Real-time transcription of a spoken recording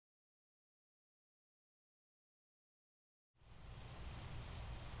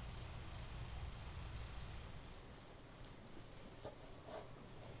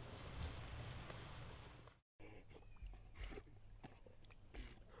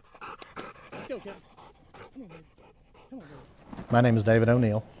go, Kevin. Come on, baby. Come on, baby. My name is David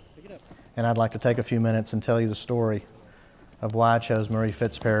O'Neill, Pick it up. and I'd like to take a few minutes and tell you the story of why I chose Marie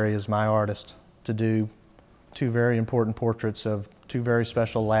Fritz Perry as my artist to do two very important portraits of two very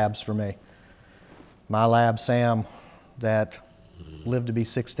special labs for me. My lab, Sam, that lived to be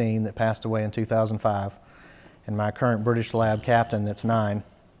 16, that passed away in 2005, and my current British lab, Captain, that's 9,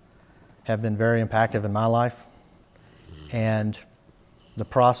 have been very impactful in my life. And the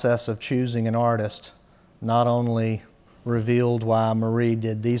process of choosing an artist not only revealed why Marie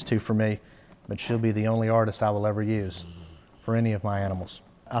did these two for me, but she'll be the only artist I will ever use for any of my animals.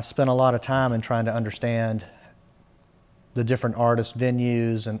 I spent a lot of time in trying to understand the different artist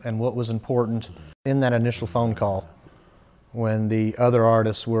venues and what was important in that initial phone call when the other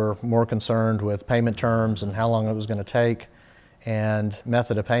artists were more concerned with payment terms and how long it was going to take and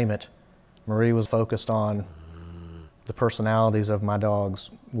method of payment. Marie was focused on the personalities of my dogs,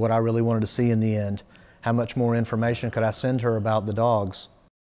 what I really wanted to see in the end, how much more information could I send her about the dogs.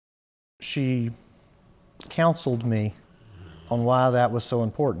 She counseled me on why that was so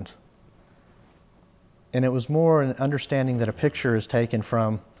important. And it was more an understanding that a picture is taken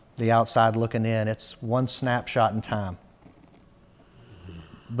from the outside looking in. It's one snapshot in time.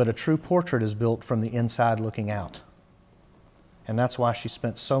 But a true portrait is built from the inside looking out. And that's why she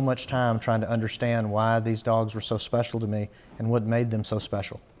spent so much time trying to understand why these dogs were so special to me and what made them so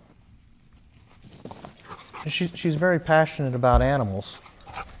special. She's very passionate about animals,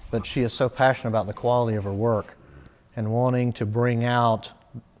 but she is so passionate about the quality of her work and wanting to bring out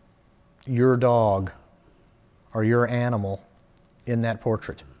your dog or your animal in that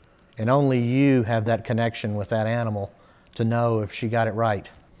portrait. And only you have that connection with that animal to know if she got it right.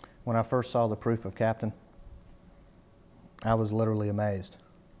 When I first saw the proof of Captain, I was literally amazed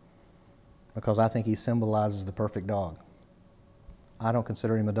because I think he symbolizes the perfect dog. I don't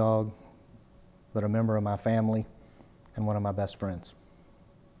consider him a dog, but a member of my family and one of my best friends.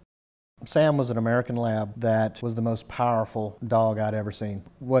 Sam was an American lab that was the most powerful dog I'd ever seen.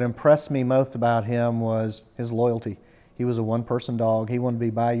 What impressed me most about him was his loyalty. He was a one-person dog. He wanted to be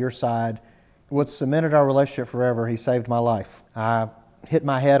by your side. What cemented our relationship forever, he saved my life. I hit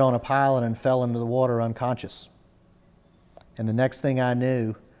my head on a pilot and fell into the water unconscious. And the next thing I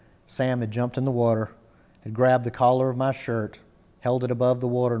knew, Sam had jumped in the water, had grabbed the collar of my shirt, held it above the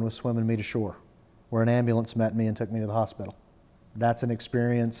water, and was swimming me to shore, where an ambulance met me and took me to the hospital. That's an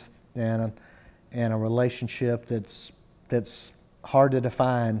experience and a relationship that's hard to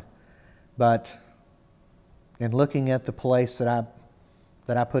define, but in looking at the place that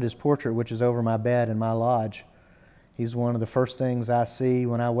I put his portrait, which is over my bed in my lodge, he's one of the first things I see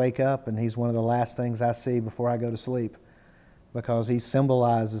when I wake up, and he's one of the last things I see before I go to sleep, because he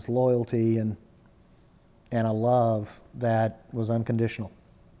symbolizes loyalty and a love that was unconditional.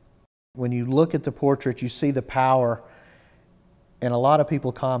 When you look at the portrait, you see the power, and a lot of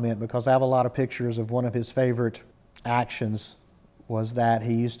people comment, because I have a lot of pictures of one of his favorite actions was that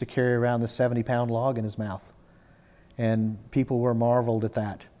he used to carry around the 70-pound log in his mouth. And people were marveled at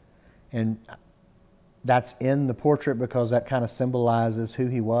that. And that's in the portrait because that kind of symbolizes who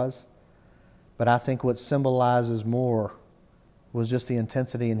he was. But I think what symbolizes more was just the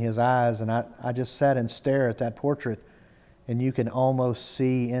intensity in his eyes. And I just sat and stared at that portrait, and you can almost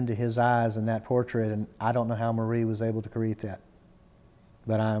see into his eyes in that portrait. And I don't know how Marie was able to create that,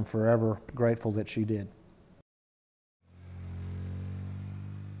 but I am forever grateful that she did.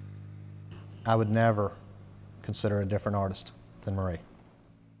 I would never consider a different artist than Marie.